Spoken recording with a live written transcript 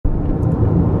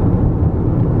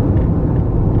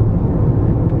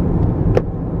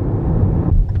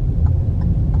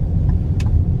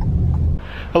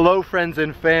Hello friends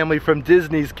and family from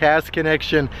Disney's Cast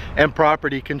Connection and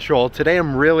Property Control. Today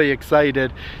I'm really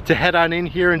excited to head on in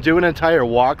here and do an entire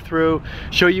walkthrough,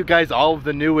 show you guys all of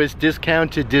the newest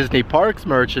discounted Disney Parks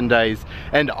merchandise,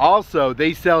 and also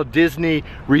they sell Disney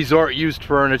resort used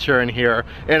furniture in here.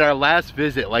 In our last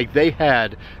visit, like, they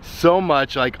had so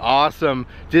much like awesome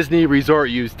Disney resort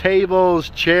used tables,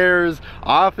 chairs,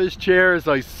 office chairs,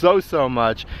 like so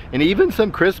much, and even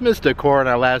some Christmas decor in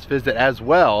our last visit as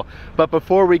well. But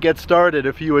before we get started,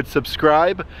 if you would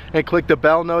subscribe and click the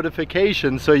bell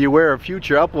notification so you're aware of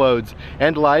future uploads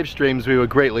and live streams, we would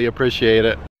greatly appreciate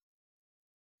it.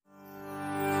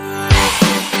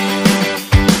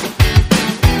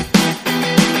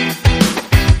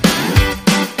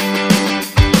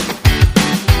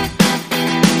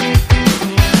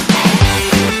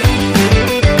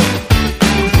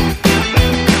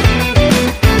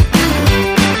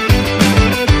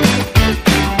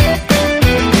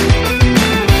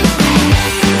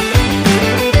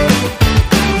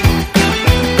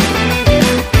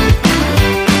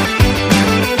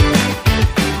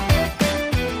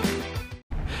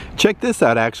 Check this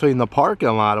out, actually, in the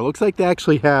parking lot. It looks like they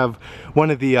actually have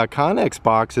one of the Connex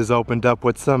boxes opened up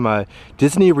with some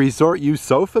Disney resort used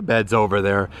sofa beds over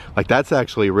there. Like, that's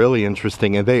actually really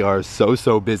interesting, and they are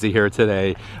so busy here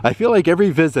today. I feel like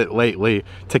every visit lately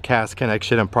to Cast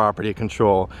Connection and Property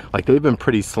Control, like, they've been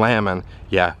pretty slamming.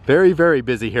 Yeah, very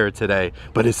busy here today.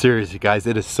 But it's serious, you guys,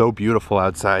 it is so beautiful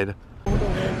outside.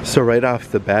 So right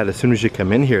off the bat, as soon as you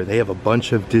come in here, they have a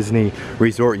bunch of Disney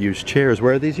resort used chairs.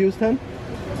 Where are these used then?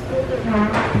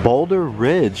 Boulder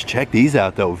Ridge. Check these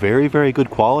out though. Very good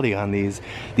quality on these.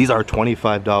 These are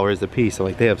 $25 a piece. So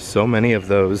like, they have so many of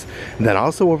those. And then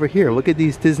also over here, look at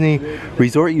these Disney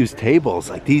resort used tables.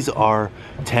 Like, these are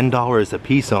 $10 a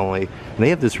piece only. And they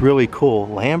have this really cool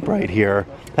lamp right here.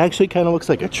 It actually kind of looks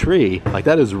like a tree. Like,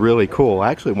 that is really cool.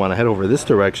 I actually want to head over this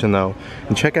direction though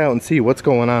and check out and see what's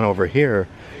going on over here.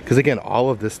 Because again, all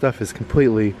of this stuff is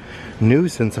completely new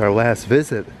since our last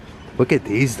visit. Look at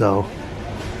these though.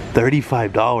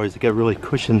 $35. You get a really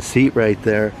cushioned seat right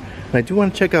there. And I do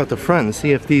want to check out the front and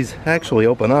see if these actually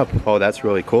open up. Oh, that's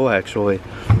really cool actually.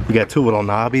 You got two little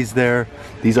knobbies there.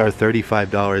 These are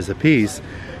 $35 a piece.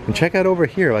 And check out over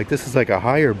here, like, this is like a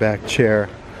higher back chair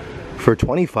for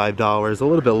 $25. A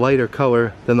little bit lighter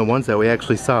color than the ones that we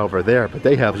actually saw over there, but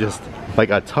they have just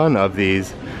like a ton of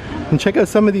these. And check out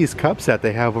some of these cups that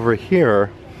they have over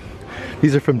here.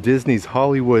 These are from Disney's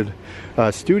Hollywood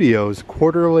Studios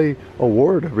quarterly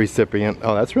award recipient.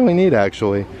 Oh, that's really neat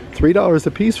actually. $3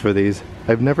 a piece for these.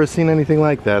 I've never seen anything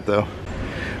like that though.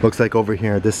 Looks like over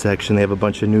here in this section they have a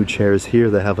bunch of new chairs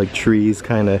here that have like trees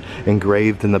kind of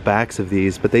engraved in the backs of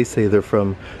these, but they say they're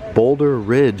from Boulder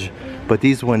Ridge. But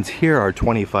these ones here are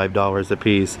 $25 a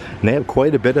piece, and they have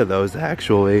quite a bit of those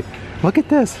actually. Look at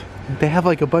this. They have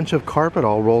like a bunch of carpet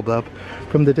all rolled up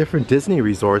from the different Disney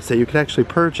resorts that you can actually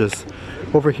purchase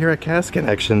over here at Cast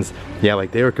Connections. Yeah,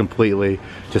 like, they were completely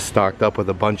just stocked up with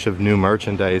a bunch of new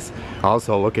merchandise.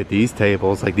 Also, look at these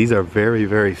tables. Like, these are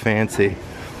very fancy.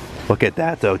 Look at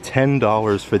that though,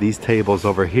 $10 for these tables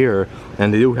over here,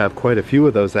 and they do have quite a few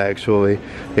of those actually.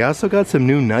 They also got some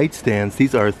new nightstands.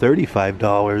 These are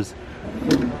 $35.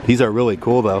 These are really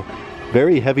cool though.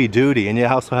 Very heavy duty, and you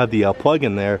also have the plug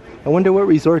in there. I wonder what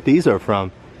resort these are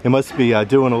from. It must be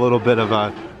doing a little bit of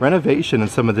renovation in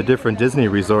some of the different Disney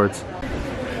resorts.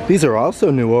 These are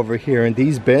also new over here. In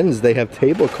these bins, they have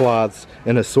tablecloths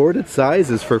in assorted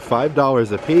sizes for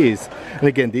 $5 a piece. And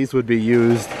again, these would be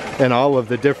used in all of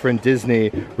the different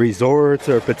Disney resorts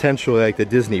or potentially like the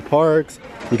Disney parks.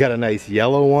 You got a nice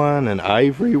yellow one, an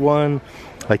ivory one.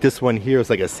 Like this one here is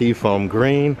like a seafoam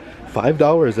green.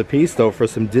 $5 a piece though for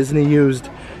some Disney used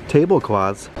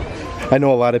tablecloths. I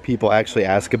know a lot of people actually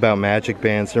ask about magic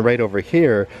bands, and right over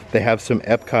here they have some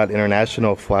Epcot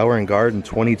International Flower and Garden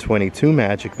 2022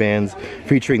 magic bands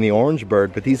featuring the orange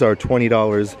bird, but these are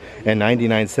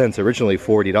 $20.99, originally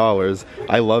 $40.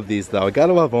 I love these though. I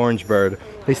gotta love orange bird.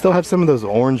 They still have some of those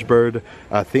orange bird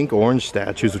Think Orange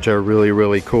statues, which are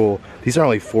really cool. These are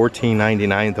only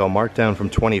 $14.99 though, marked down from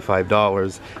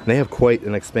 $25. And they have quite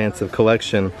an expansive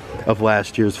collection of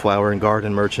last year's Flower and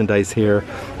Garden merchandise here.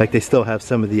 Like, they still have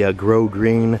some of the Grow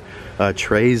Green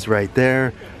trays right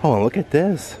there. Oh, and look at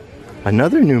this.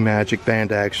 Another new magic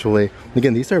band actually.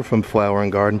 Again, these are from Flower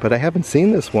and Garden, but I haven't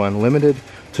seen this one. Limited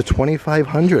to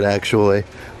 2,500 actually.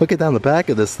 Look at down the back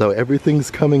of this though. Everything's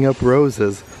coming up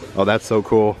roses. Oh, that's so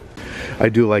cool. I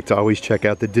do like to always check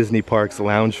out the Disney Parks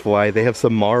Loungefly. They have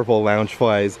some Marvel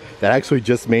Loungeflies that actually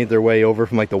just made their way over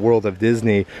from like the world of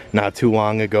Disney not too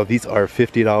long ago. These are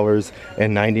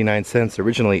 $50.99,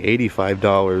 originally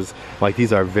 $85. Like,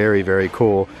 these are very, very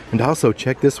cool. And also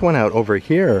check this one out over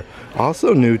here.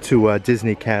 Also new to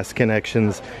Disney Cast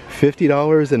Connections,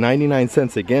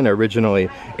 $50.99, again originally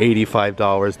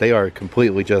 $85. They are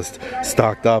completely just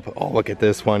stocked up. Oh, look at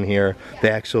this one here. They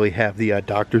actually have the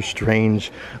Doctor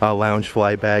Strange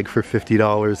Loungefly bag for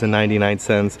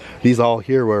 $50.99. These all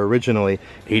here were originally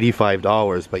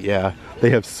 $85, but yeah,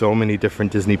 they have so many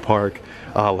different Disney Park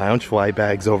Loungefly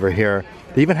bags over here.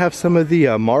 They even have some of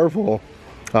the Marvel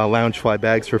Loungefly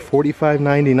bags for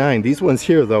 $45.99. These ones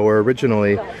here though were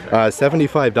originally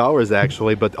 $75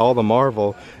 actually, but all the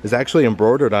Marvel is actually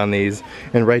embroidered on these,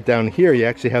 and right down here you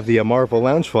actually have the Marvel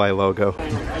Loungefly logo.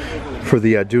 For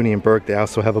the Dooney and Bourke, they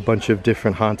also have a bunch of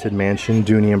different Haunted Mansion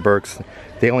Dooney and Bourkes.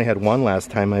 They only had one last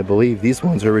time, I believe. These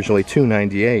ones are originally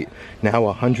 $298, now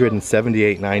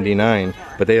 $178.99,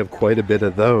 but they have quite a bit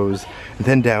of those. And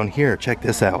then down here, check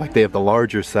this out. Like, they have the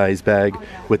larger size bag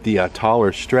with the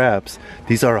taller straps.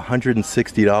 These are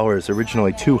 $160,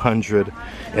 originally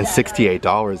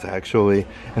 $268 actually.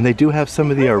 And they do have some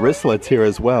of the wristlets here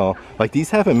as well. Like, these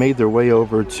haven't made their way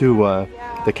over to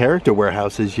the character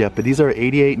warehouses yet, but these are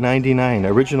 $88.99,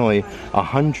 originally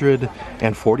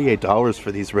 $148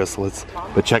 for these wristlets.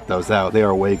 But check those out, they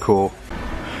are way cool.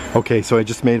 Okay, so I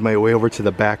just made my way over to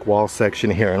the back wall section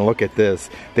here, and look at this.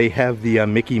 They have the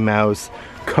Mickey Mouse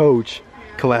Coach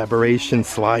collaboration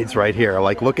slides right here.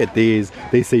 Like, look at these.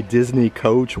 They say Disney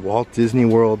Coach, Walt Disney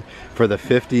World for the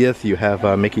 50th. You have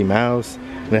Mickey Mouse.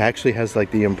 And it actually has like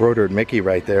the embroidered Mickey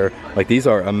right there. Like, these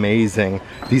are amazing.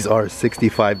 These are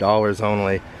 $65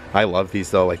 only. I love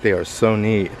these though, like, they are so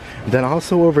neat. And then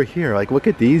also over here, like, look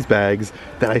at these bags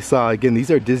that I saw. Again,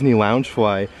 these are Disney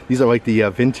Loungefly. These are like the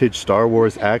vintage Star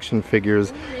Wars action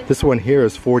figures. This one here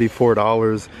is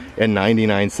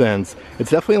 $44.99.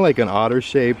 It's definitely like an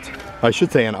otter-shaped, I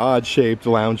should say an odd-shaped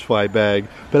Loungefly bag,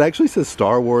 but it actually says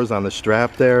Star Wars on the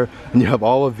strap there, and you have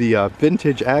all of the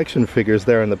vintage action figures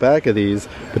there in the back of these.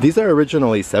 But these are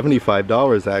originally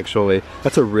 $75 actually.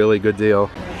 That's a really good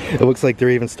deal. It looks like they're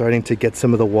even starting to get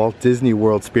some of the Walt Disney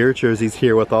World Spirit jerseys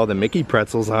here with all the Mickey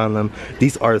pretzels on them.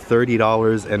 These are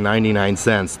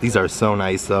 $30.99. These are so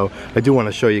nice though. I do want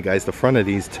to show you guys the front of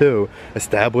these too.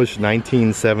 Established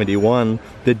 1971.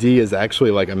 The D is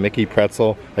actually like a Mickey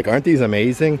pretzel. Like, aren't these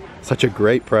amazing? Such a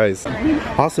great price.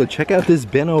 Also, check out this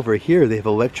bin over here. They have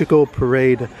Electrical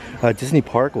Parade Disney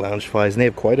Park Loungeflies, and they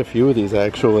have quite a few of these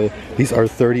actually. These are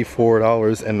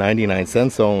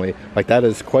 $34.99 only. Like, that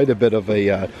is quite a bit of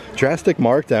a drastic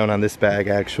markdown on this bag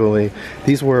actually.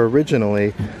 These were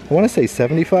originally, I want to say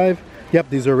 75? Yep,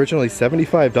 these are originally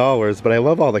 $75, but I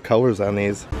love all the colors on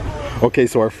these. Okay,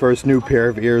 so our first new pair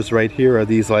of ears right here are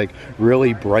these like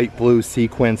really bright blue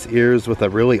sequence ears with a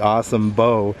really awesome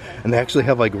bow, and they actually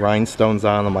have like rhinestones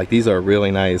on them. Like, these are really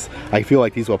nice. I feel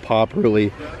like these will pop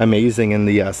really amazing in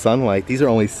the sunlight. These are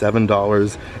only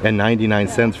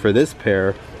 $7.99 for this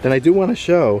pair. Then I do want to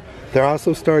show, they're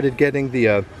also started getting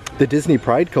the Disney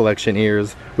Pride Collection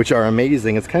ears, which are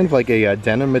amazing. It's kind of like a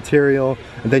denim material,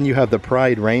 and then you have the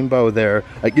Pride Rainbow there.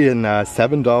 Again,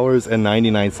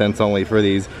 $7.99 only for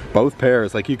these. Both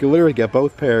pairs. Like, you can literally get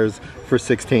both pairs for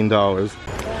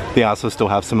 $16. They also still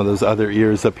have some of those other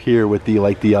ears up here with the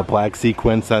like the black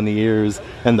sequence on the ears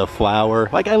and the flower.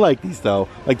 Like, I like these though.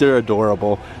 Like, they're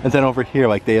adorable. And then over here,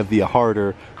 like, they have the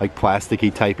harder, like,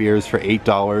 plasticky type ears for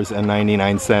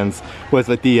 $8.99 with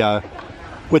like the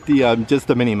just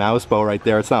the Minnie Mouse bow right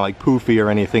there. It's not like poofy or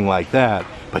anything like that.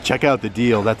 But check out the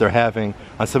deal that they're having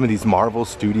on some of these Marvel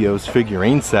Studios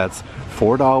figurine sets.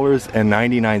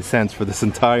 $4.99 for this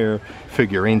entire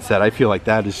figurine set. I feel like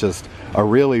that is just a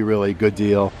really, really good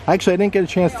deal. Actually, I didn't get a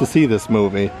chance to see this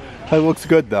movie. It looks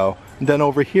good though. And then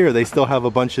over here, they still have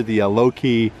a bunch of the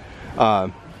low-key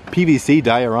PVC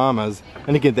dioramas,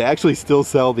 and again, they actually still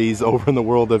sell these over in the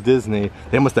world of Disney.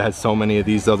 They must have had so many of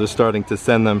these though. They're starting to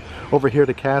send them over here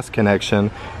to Cast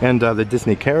Connection and the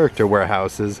Disney character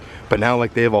warehouses. But now,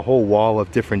 like, they have a whole wall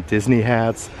of different Disney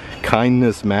hats.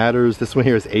 Kindness Matters. This one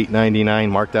here is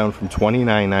 $8.99, marked down from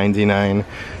 $29.99.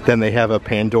 Then they have a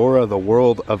Pandora the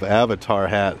World of Avatar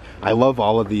hat. I love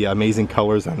all of the amazing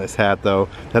colors on this hat though.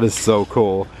 That is so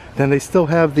cool. Then they still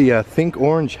have the Think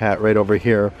Orange hat right over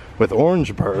here with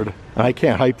Orange Bird. And I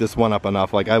can't hype this one up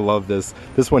enough. Like, I love this.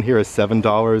 This one here is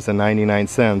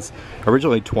 $7.99.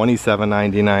 Originally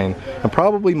 $27.99. And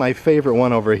probably my favorite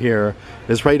one over here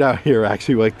is right out here,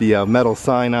 actually, like the metal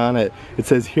sign on it. It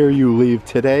says, "Here you leave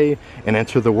today and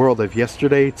enter the world of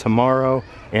yesterday, tomorrow,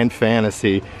 and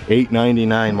fantasy,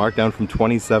 $8.99, marked down from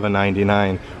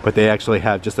 $27.99. But they actually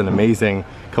have just an amazing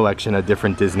collection of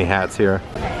different Disney hats here.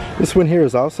 This one here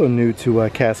is also new to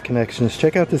Cast Connections.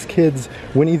 Check out this kid's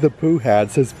Winnie the Pooh hat.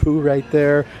 It says Pooh right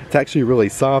there. It's actually really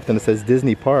soft, and it says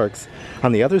Disney Parks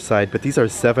on the other side, but these are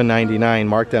 $7.99,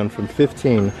 marked down from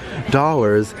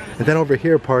 $15. And then over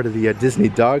here, part of the Disney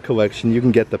dog collection, you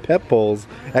can get the pet bowls.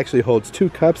 Actually holds 2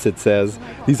 cups, it says.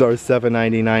 These are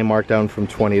 $7.99, marked down from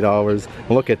 $20.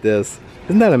 And look at this.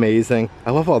 Isn't that amazing?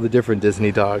 I love all the different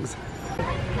Disney dogs.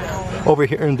 Over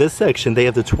here in this section, they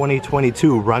have the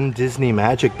 2022 Run Disney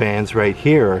Magic Bands right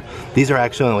here. These are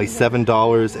actually only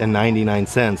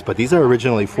 $7.99, but these are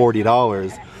originally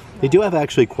 $40. They do have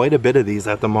actually quite a bit of these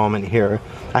at the moment here.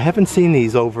 I haven't seen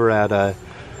these over at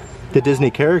the Disney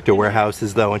character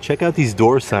warehouses though, and check out these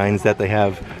door signs that they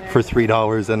have for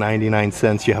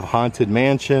 $3.99. You have Haunted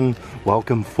Mansion,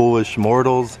 Welcome Foolish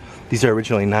Mortals. These are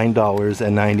originally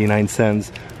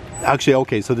 $9.99. Actually,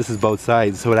 okay, so this is both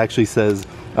sides. So it actually says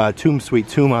Tomb Sweet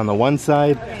Tomb on the one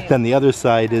side, then the other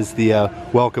side is the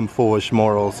Welcome Foolish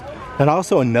Mortals. And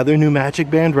also another new magic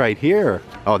band right here.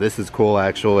 Oh, this is cool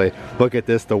actually. Look at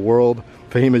this, the world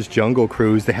famous Jungle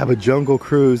Cruise. They have a Jungle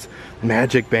Cruise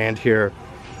magic band here.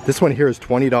 This one here is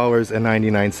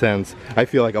 $20.99. I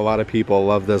feel like a lot of people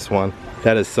love this one.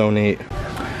 That is so neat.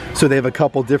 So they have a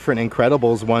couple different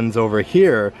Incredibles ones over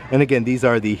here. And again, these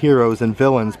are the heroes and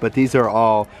villains, but these are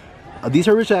all these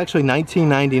are originally actually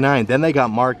 $19.99. Then they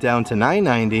got marked down to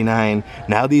 $9.99.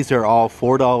 Now these are all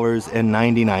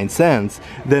 $4.99.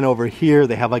 Then over here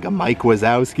they have like a Mike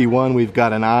Wazowski one. We've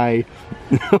got an eye.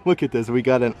 Look at this. We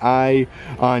got an eye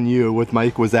on you with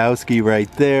Mike Wazowski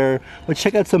right there. Let's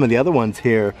check out some of the other ones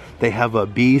here. They have a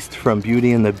Beast from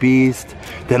Beauty and the Beast.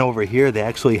 Then over here they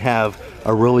actually have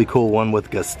a really cool one with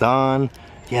Gaston.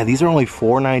 Yeah, these are only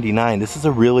 $4.99. This is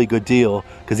a really good deal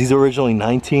because these are originally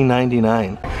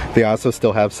 $19.99. They also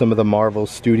still have some of the Marvel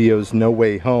Studios No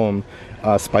Way Home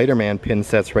Spider-Man pin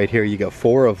sets right here. You got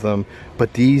 4 of them,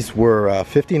 but these were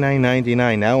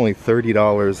 $59.99, now only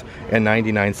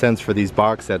 $30.99 for these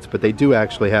box sets, but they do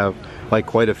actually have like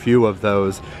quite a few of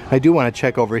those. I do want to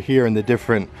check over here in the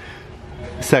different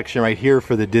section right here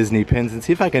for the Disney pins and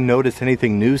see if I can notice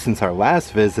anything new since our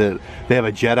last visit. They have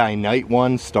a Jedi Knight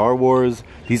one, Star Wars.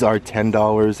 These are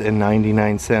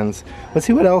 $10.99. Let's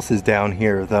see what else is down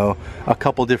here though. A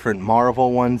couple different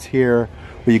Marvel ones here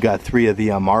where you got 3 of the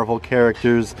Marvel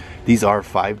characters. These are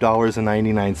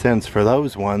 $5.99 for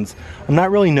those ones. I'm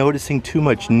not really noticing too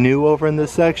much new over in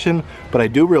this section, but I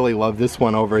do really love this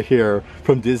one over here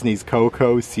from Disney's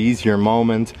Coco, Seize Your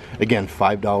Moment. Again,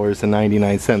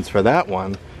 $5.99 for that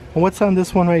one. And what's on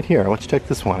this one right here? Let's check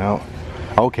this one out.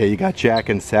 Okay, you got Jack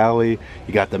and Sally.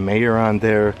 You got the mayor on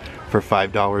there for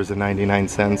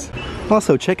 $5.99.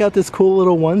 Also, check out this cool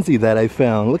little onesie that I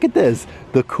found. Look at this.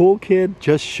 The cool kid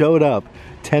just showed up.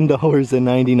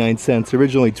 $10.99,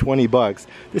 originally 20 bucks.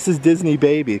 This is Disney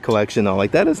Baby collection though.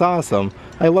 Like, that is awesome.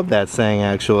 I love that saying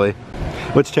actually.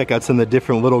 Let's check out some of the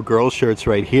different little girl shirts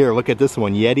right here. Look at this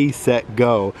one, Yeti Set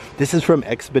Go. This is from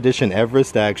Expedition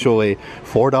Everest actually,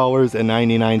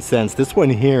 $4.99. This one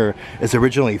here is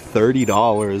originally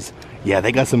 $30. Yeah,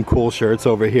 they got some cool shirts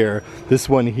over here. This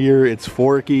one here, it's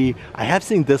Forky. I have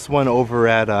seen this one over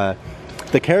at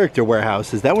the character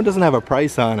warehouses. That one doesn't have a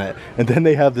price on it. And then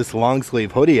they have this long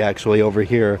sleeve hoodie actually over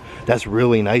here. That's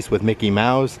really nice with Mickey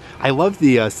Mouse. I love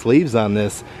the sleeves on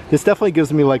this. This definitely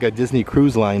gives me like a Disney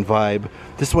Cruise Line vibe.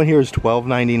 This one here is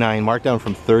 $12.99, marked down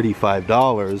from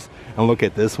 $35. And look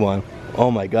at this one. Oh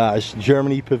my gosh,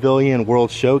 Germany Pavilion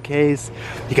World Showcase.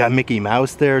 You got Mickey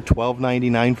Mouse there,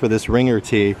 $12.99 for this ringer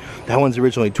tee. That one's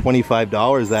originally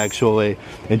 $25 actually.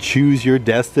 And Choose Your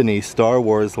Destiny Star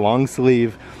Wars long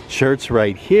sleeve shirts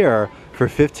right here for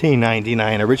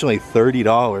 $15.99, originally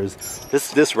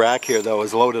 $30. This rack here though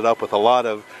is loaded up with a lot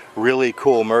of really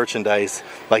cool merchandise,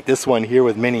 like this one here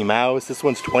with Minnie Mouse. This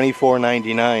one's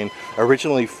 $24.99,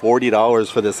 originally $40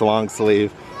 for this long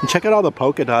sleeve. And check out all the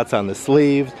polka dots on the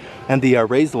sleeves and the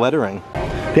raised lettering.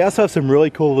 They also have some really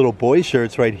cool little boy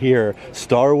shirts right here.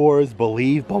 Star Wars,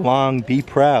 Believe, Belong, Be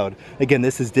Proud. Again,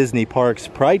 this is Disney Parks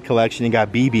Pride Collection. You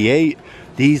got BB-8.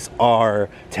 These are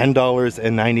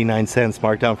 $10.99,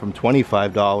 marked down from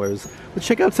 $25. Let's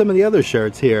check out some of the other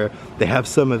shirts here. They have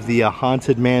some of the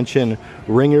Haunted Mansion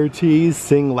ringer tees,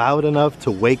 Sing Loud Enough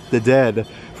to Wake the Dead,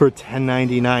 for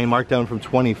 $10.99, marked down from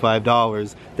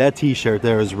 $25. That t-shirt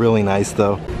there is really nice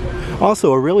though.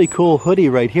 Also, a really cool hoodie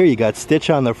right here. You got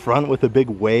Stitch on the front with a big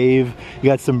wave. You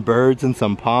got some birds and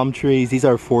some palm trees. These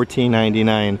are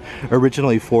 $14.99,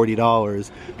 originally $40.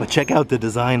 But check out the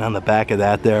design on the back of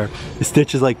that there.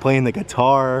 Stitch is like playing the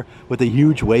guitar with a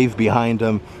huge wave behind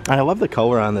him. And I love the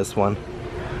color on this one.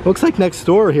 Looks like next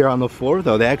door here on the floor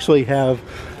though, they actually have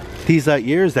these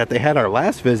ears that they had our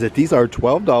last visit. These are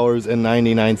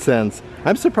 $12.99.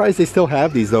 I'm surprised they still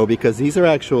have these though, because these are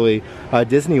actually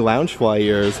Disney Loungefly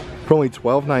ears for only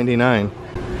 $12.99.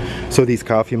 So these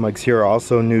coffee mugs here are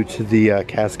also new to the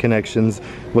Cast Connections.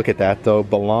 Look at that though.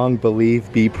 Belong,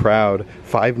 Believe, Be Proud.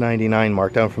 $5.99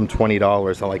 marked down from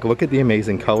 $20. So like, look at the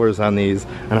amazing colors on these.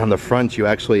 And on the front you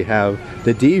actually have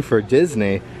the D for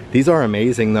Disney. These are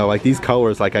amazing though, like these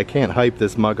colors, like I can't hype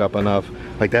this mug up enough.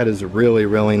 Like that is really,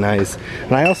 really nice.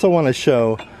 And I also want to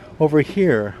show over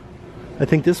here, I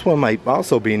think this one might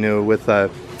also be new with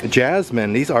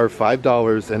Jasmine. These are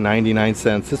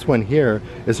 $5.99. This one here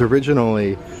is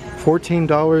originally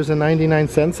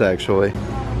 $14.99 actually.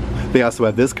 They also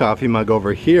have this coffee mug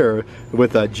over here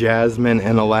with Jasmine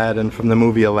and Aladdin from the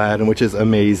movie Aladdin, which is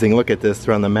amazing. Look at this,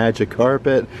 they're on the magic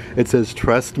carpet. It says,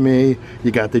 trust me.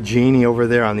 You got the genie over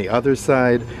there on the other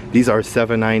side. These are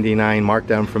 $7.99, marked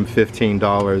down from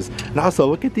 $15. And also,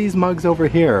 look at these mugs over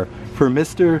here for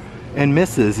Mr. and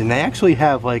Mrs. And they actually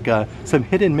have like some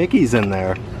hidden Mickeys in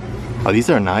there. Oh,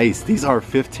 these are nice. These are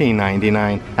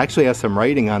 $15.99. Actually has some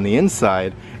writing on the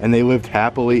inside, and they lived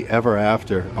happily ever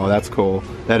after. Oh, that's cool.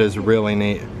 That is really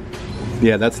neat.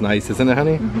 Yeah, that's nice, isn't it,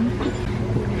 honey?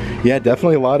 Mm-hmm. Yeah,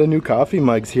 definitely a lot of new coffee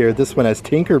mugs here. This one has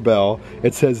Tinkerbell.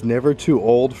 It says never too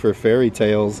old for fairy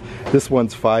tales. This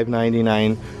one's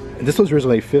 $5.99. This was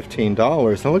originally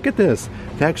 $15. Now look at this.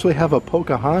 They actually have a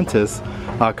Pocahontas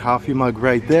coffee mug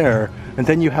right there. And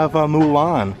then you have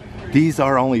Mulan. These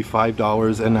are only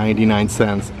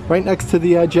 $5.99, right next to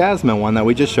the Jasmine one that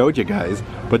we just showed you guys.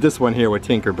 But this one here with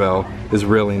Tinkerbell is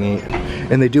really neat.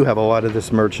 And they do have a lot of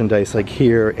this merchandise like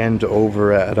here and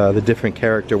over at the different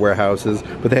character warehouses.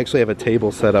 But they actually have a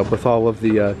table set up with all of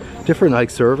the different like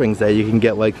servings that you can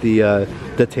get, like the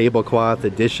tablecloth, the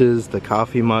dishes, the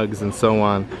coffee mugs, and so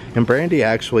on. And Brandy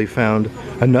actually found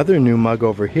another new mug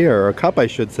over here, or a cup I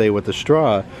should say, with a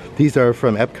straw. These are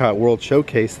from Epcot World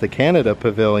Showcase, the Canada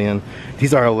Pavilion.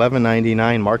 These are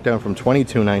 $11.99, marked down from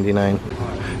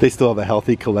 $22.99. They still have a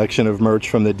healthy collection of merch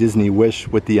from the Disney Wish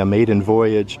with the Maiden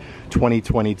Voyage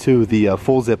 2022. The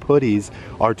full zip hoodies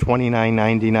are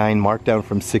 $29.99, marked down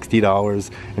from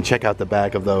 $60. And check out the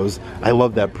back of those. I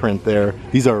love that print there.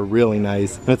 These are really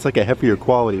nice. And it's like a heavier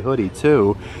quality hoodie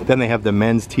too. Then they have the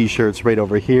men's t-shirts right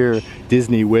over here.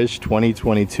 Disney Wish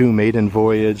 2022 Maiden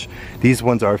Voyage. These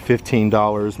ones are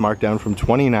 $15, marked down from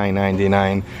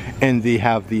 $29.99. And they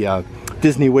have the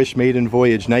Disney Wish Maiden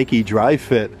Voyage Nike Dry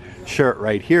Fit shirt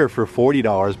right here for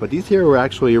 $40, but these here were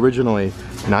actually originally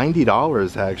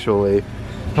 $90 actually.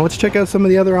 Now let's check out some of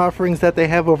the other offerings that they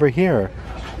have over here.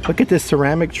 Look at this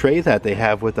ceramic tray that they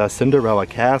have with a Cinderella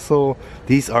Castle.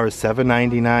 These are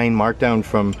 $7.99, marked down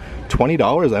from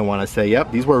 $20, I want to say.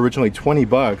 Yep, these were originally 20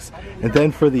 bucks. And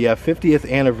then for the 50th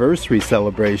anniversary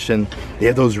celebration, they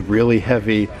have those really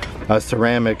heavy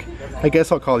ceramic, I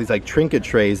guess I'll call these like trinket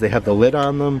trays. They have the lid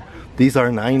on them. These are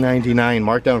 $9.99,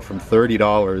 marked down from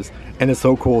 $30. And it's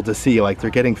so cool to see, like,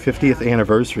 they're getting 50th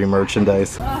anniversary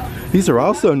merchandise. These are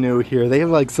also new here. They have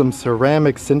like some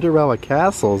ceramic Cinderella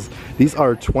castles. These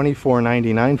are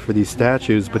 $24.99 for these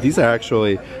statues, but these are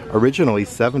actually originally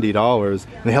 $70.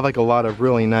 And they have like a lot of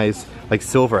really nice like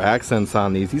silver accents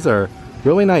on these. These are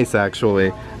really nice actually.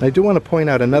 And I do want to point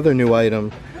out another new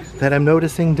item that I'm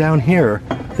noticing down here.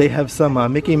 They have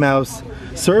some Mickey Mouse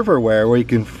serverware where you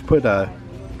can put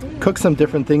cook some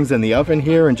different things in the oven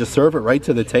here and just serve it right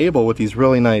to the table with these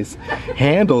really nice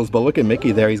handles. But look at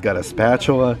Mickey there, he's got a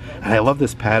spatula. And I love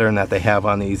this pattern that they have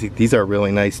on these. These are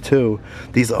really nice too.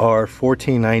 These are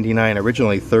 $14.99,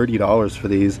 originally $30 for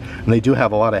these. And they do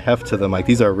have a lot of heft to them, like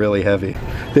these are really heavy.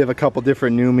 They have a couple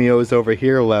different Numios over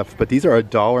here left, but these are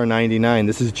 $1.99.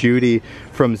 This is Judy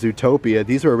from Zootopia.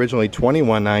 These were originally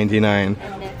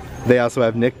 $21.99. They also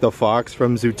have Nick the Fox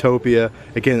from Zootopia.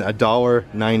 Again,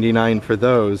 $1.99 for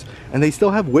those. And they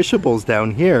still have Wishables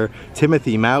down here.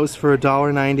 Timothy Mouse for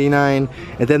 $1.99.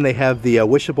 And then they have the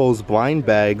Wishables blind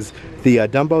bags. The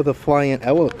Dumbo the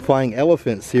Flying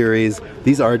Elephant series.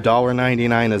 These are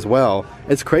 $1.99 as well.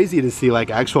 It's crazy to see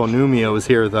like actual Numios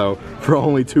here though for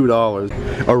only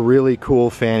 $2. A really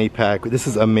cool fanny pack. This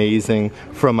is amazing.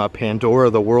 From Pandora,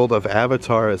 the World of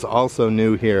Avatar is also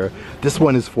new here. This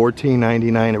one is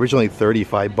 $14.99, originally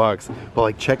 35 bucks. But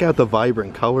like check out the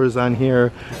vibrant colors on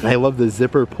here. And I love the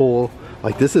zipper pull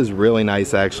Like this is really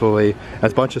nice actually. A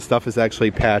bunch of stuff is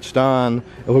actually patched on.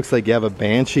 It looks like you have a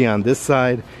Banshee on this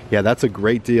side. Yeah, that's a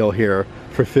great deal here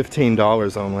for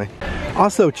 $15 only.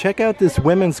 Also, check out this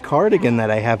women's cardigan that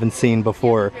I haven't seen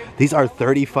before. These are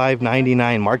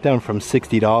 $35.99, marked down from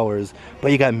 $60,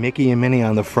 but you got Mickey and Minnie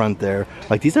on the front there.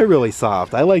 Like these are really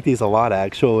soft. I like these a lot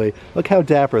actually. Look how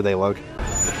dapper they look.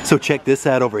 So check this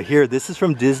out over here. This is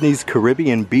from Disney's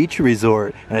Caribbean Beach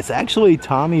Resort, and it's actually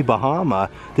Tommy Bahama.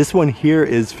 This one here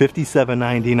is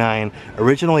 $57.99,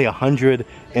 originally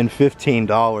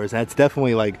 $115. That's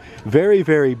definitely like very,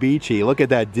 very beachy. Look at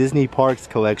that Disney Parks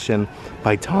collection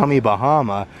by Tommy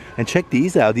Bahama. And check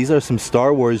these out. These are some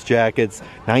Star Wars jackets,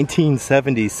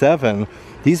 1977.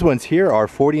 These ones here are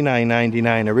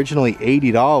 $49.99, originally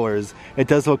 $80. It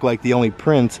does look like the only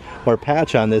print or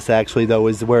patch on this actually though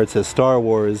is where it says Star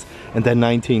Wars and then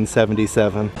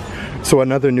 1977. So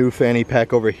another new fanny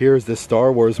pack over here is this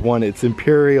Star Wars one. It's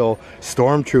Imperial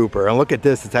Stormtrooper, and look at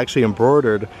this, it's actually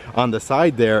embroidered on the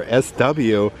side there,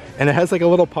 SW, and it has like a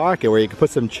little pocket where you can put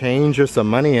some change or some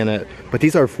money in it. But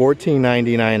these are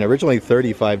 $14.99, originally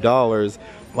 $35.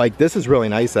 Like this is really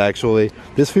nice actually.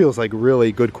 This feels like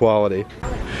really good quality.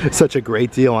 Such a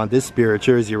great deal on this Spirit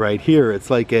jersey right here. It's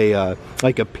like a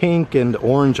pink and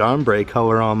orange ombre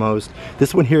color almost.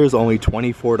 This one here is only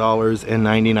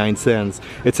 $24.99.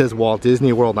 It says Walt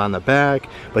Disney World on the back,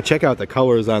 but check out the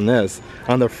colors on this.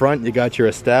 On the front you got your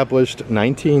established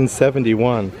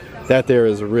 1971. That there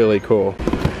is really cool.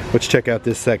 Let's check out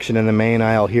this section in the main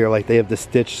aisle here. Like they have the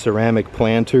stitched ceramic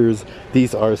planters.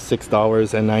 These are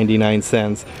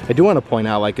 $6.99. I do want to point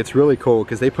out like it's really cool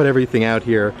because they put everything out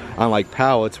here on like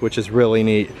pallets, which is really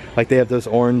neat. Like they have those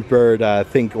orange bird,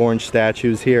 think orange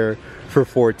statues here for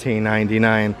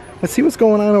 $14.99. Let's see what's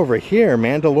going on over here.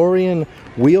 Mandalorian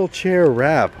wheelchair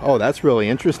wrap. Oh, that's really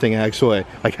interesting actually.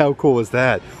 Like how cool is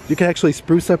that? You can actually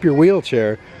spruce up your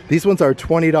wheelchair. These ones are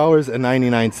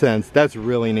 $20.99. That's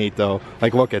really neat though.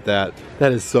 Like look at that.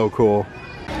 That is so cool.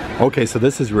 Okay, so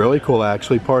this is really cool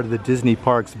actually, part of the Disney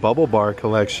Parks Bubble Bar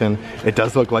collection. It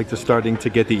does look like they're starting to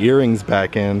get the earrings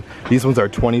back in. These ones are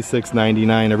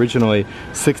 $26.99, originally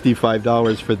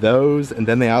 $65 for those, and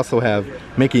then they also have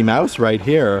Mickey Mouse right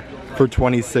here for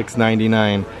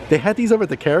 $26.99. They had these over at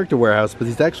the Character Warehouse, but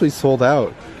these actually sold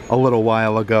out a little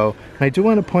while ago. And I do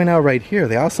want to point out right here,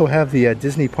 they also have the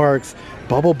Disney Parks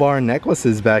Bubble Bar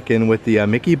necklaces back in with the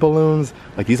Mickey balloons.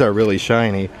 Like these are really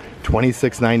shiny.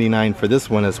 $26.99 for this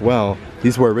one as well.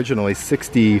 These were originally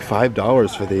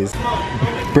 $65 for these.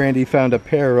 Brandy found a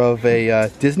pair of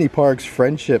Disney Parks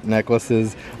friendship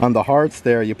necklaces on the hearts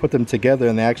there. You put them together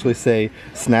and they actually say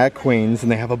Snack Queens,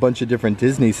 and they have a bunch of different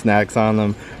Disney snacks on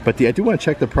them. But I do want to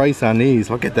check the price on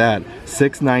these. Look at that,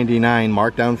 $6.99,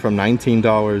 marked down from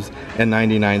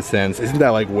 $19.99. Isn't that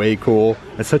like way cool?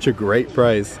 That's such a great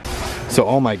price. So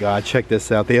oh my god, check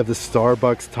this out. They have the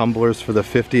Starbucks tumblers for the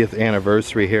 50th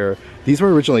anniversary here. These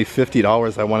were originally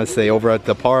 $50, I want to say, over at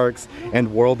the parks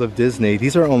and World of Disney.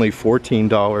 These are only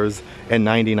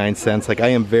 $14.99. Like I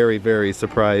am very, very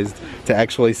surprised to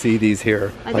actually see these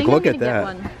here. Like look at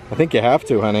that. I think you have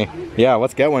to, honey. Yeah,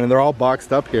 let's get one. And they're all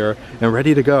boxed up here and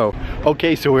ready to go.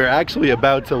 Okay, so we're actually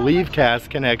about to leave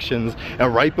Cast Connections,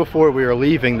 and right before we were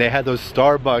leaving, they had those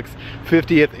Starbucks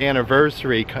 50th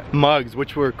anniversary mugs,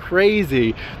 which were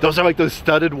crazy. Those are like those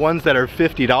studded ones that are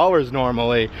 $50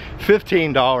 normally.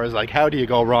 $15, like how do you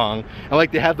go wrong? And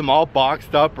like they have them all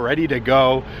boxed up, ready to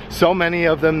go. So many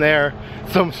of them there.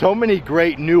 So many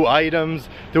great new items.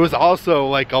 There was also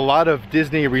like a lot of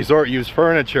Disney Resort use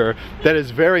furniture that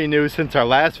is very new since our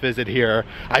last visit here.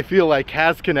 I feel like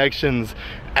Cast Connections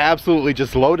absolutely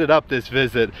just loaded up this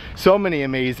visit. So many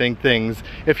amazing things.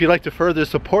 If you'd like to further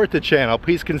support the channel,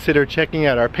 please consider checking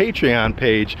out our Patreon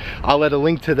page. I'll add a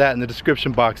link to that in the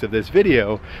description box of this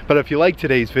video. But if you like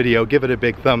today's video, give it a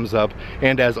big thumbs up,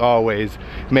 and as always,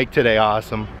 make today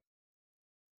awesome.